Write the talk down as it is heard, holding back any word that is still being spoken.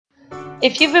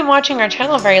If you've been watching our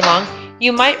channel very long,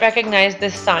 you might recognize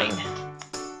this sign.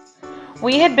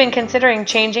 We had been considering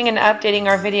changing and updating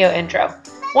our video intro.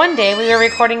 One day we were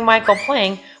recording Michael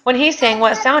playing when he sang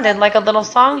what sounded like a little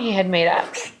song he had made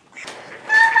up.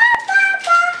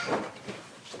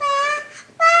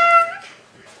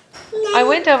 I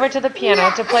went over to the piano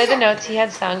to play the notes he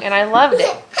had sung, and I loved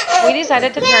it. We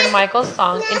decided to turn Michael's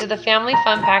song into the Family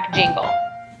Fun Pack Jingle.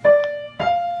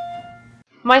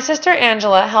 My sister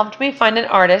Angela helped me find an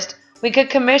artist we could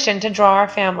commission to draw our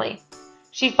family.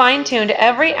 She fine-tuned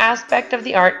every aspect of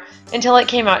the art until it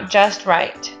came out just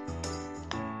right.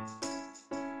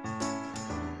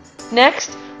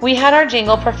 Next, we had our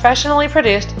jingle professionally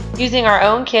produced using our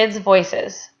own kids'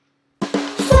 voices.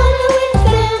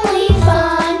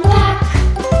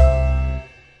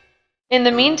 In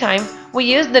the meantime, we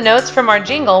used the notes from our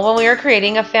jingle when we were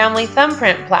creating a family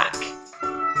thumbprint plaque.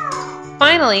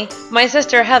 Finally, my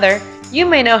sister Heather, you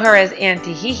may know her as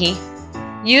Auntie Hee,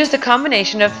 used a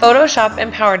combination of Photoshop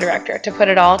and Power Director to put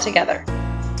it all together.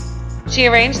 She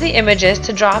arranged the images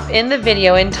to drop in the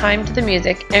video in time to the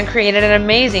music and created an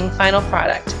amazing final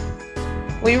product.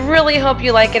 We really hope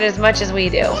you like it as much as we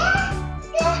do.